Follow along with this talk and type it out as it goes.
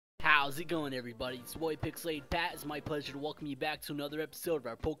How's it going, everybody? It's your boy Pixelated Pat. It's my pleasure to welcome you back to another episode of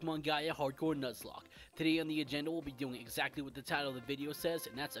our Pokemon Gaia Hardcore Nuzlocke. Today on the agenda, we'll be doing exactly what the title of the video says,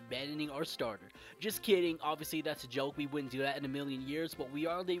 and that's abandoning our starter. Just kidding, obviously that's a joke, we wouldn't do that in a million years, but we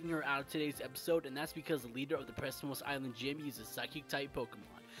are leaving her out of today's episode, and that's because the leader of the Prestonwest Island Gym uses Psychic-type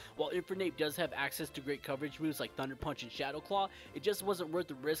Pokemon. While Infernape does have access to great coverage moves like Thunder Punch and Shadow Claw, it just wasn't worth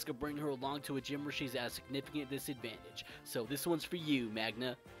the risk of bringing her along to a gym where she's at a significant disadvantage. So this one's for you,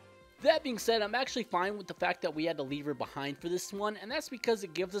 Magna. That being said, I'm actually fine with the fact that we had to leave her behind for this one, and that's because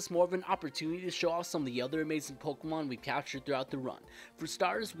it gives us more of an opportunity to show off some of the other amazing Pokemon we've captured throughout the run. For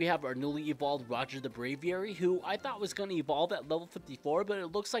starters, we have our newly evolved Roger the Braviary, who I thought was going to evolve at level 54, but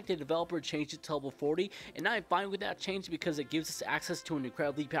it looks like the developer changed it to level 40, and I'm fine with that change because it gives us access to an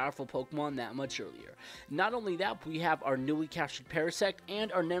incredibly powerful Pokemon that much earlier. Not only that, we have our newly captured Parasect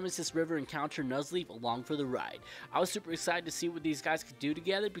and our Nemesis River encounter Nuzleaf along for the ride. I was super excited to see what these guys could do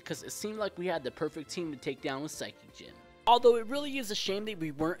together because it seemed like we had the perfect team to take down with Psychic Gym. Although it really is a shame that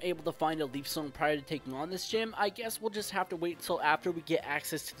we weren't able to find a Leaf Stone prior to taking on this gym, I guess we'll just have to wait until after we get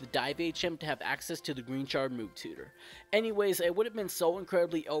access to the Dive HM to have access to the Green Shard Move Tutor. Anyways, it would have been so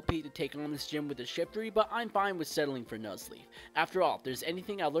incredibly OP to take on this gym with a Shiftry, but I'm fine with settling for Nuzleaf. After all, if there's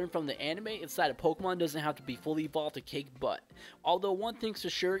anything I learned from the anime, it's that a Pokemon doesn't have to be fully evolved to kick butt. Although one thing's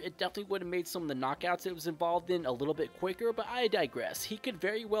for sure, it definitely would have made some of the knockouts it was involved in a little bit quicker, but I digress. He could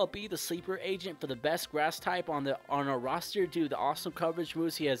very well be the sleeper agent for the best grass type on our roster due to the awesome coverage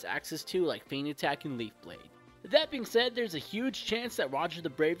moves he has access to like Feint Attack and Leaf Blade. That being said, there's a huge chance that Roger the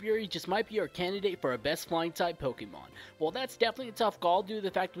Braviary just might be our candidate for our best Flying-type Pokemon. Well, that's definitely a tough call due to the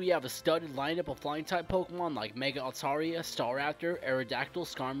fact that we have a studded lineup of Flying-type Pokemon like Mega Altaria, Staraptor, Aerodactyl,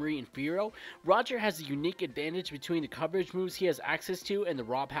 Skarmory, and Fearow. Roger has a unique advantage between the coverage moves he has access to and the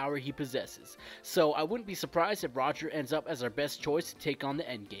raw power he possesses. So I wouldn't be surprised if Roger ends up as our best choice to take on the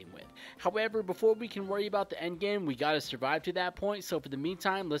endgame with. However, before we can worry about the endgame, we gotta survive to that point, so for the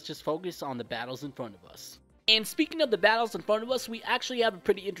meantime, let's just focus on the battles in front of us. And speaking of the battles in front of us, we actually have a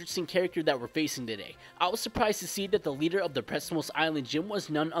pretty interesting character that we're facing today. I was surprised to see that the leader of the Prestonwest Island Gym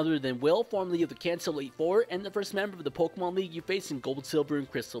was none other than Will, formerly of the Kanto Elite Four, and the first member of the Pokemon League you face in Gold, Silver, and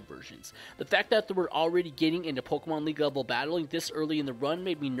Crystal versions. The fact that we're already getting into Pokemon League level battling this early in the run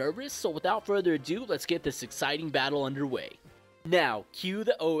made me nervous, so without further ado, let's get this exciting battle underway. Now, cue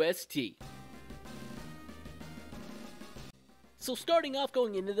the OST. So starting off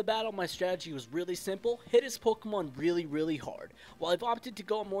going into the battle, my strategy was really simple: hit his Pokemon really hard. While I've opted to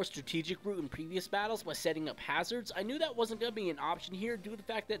go a more strategic route in previous battles by setting up hazards, I knew that wasn't going to be an option here due to the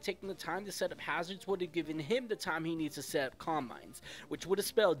fact that taking the time to set up hazards would have given him the time he needs to set up Calm Minds, which would have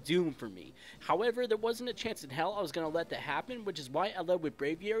spelled doom for me. However, there wasn't a chance in hell I was going to let that happen, which is why I led with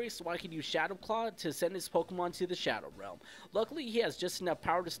Braviary so I could use Shadow Claw to send his Pokemon to the Shadow Realm. Luckily, he has just enough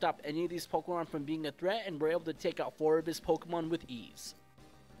power to stop any of these Pokemon from being a threat, and we're able to take out 4 of his Pokemon with ease.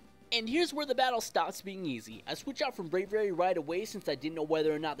 And here's where the battle stops being easy. I switch out from Braviary right away since I didn't know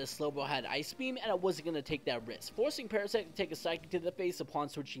whether or not the Slowbro had Ice Beam, and I wasn't going to take that risk, forcing Parasect to take a Psychic to the face upon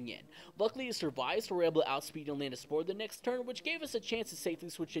switching in. Luckily it survives, so we're able to outspeed and land a Spore the next turn, which gave us a chance to safely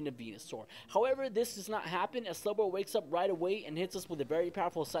switch into Venusaur. However, this does not happen as Slowbro wakes up right away and hits us with a very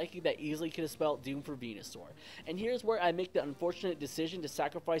powerful Psychic that easily could have spelled doom for Venusaur. And here's where I make the unfortunate decision to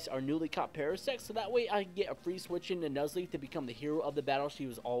sacrifice our newly caught Parasect so that way I can get a free switch into Nuzleaf to become the hero of the battle she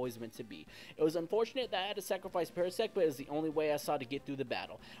was always meant to be. It was unfortunate that I had to sacrifice Parasect, but it was the only way I saw to get through the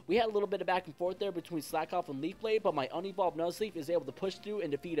battle. We had a little bit of back and forth there between Slackoff and Leaf Blade, but my unevolved Nuzleaf is able to push through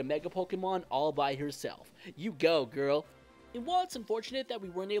and defeat a Mega Pokemon all by herself. You go, girl! And while it's unfortunate that we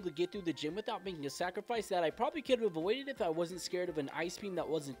weren't able to get through the gym without making a sacrifice that I probably could have avoided if I wasn't scared of an Ice Beam that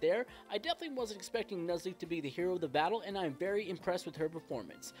wasn't there, I definitely wasn't expecting Nuzleaf to be the hero of the battle, and I'm very impressed with her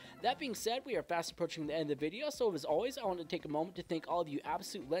performance. That being said, we are fast approaching the end of the video, so as always, I want to take a moment to thank all of you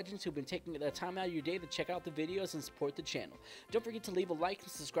absolute legends who've been taking the time out of your day to check out the videos and support the channel. Don't forget to leave a like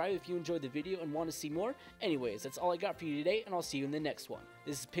and subscribe if you enjoyed the video and want to see more. Anyways, that's all I got for you today, and I'll see you in the next one.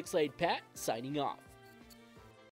 This is Pixelated Pat, signing off.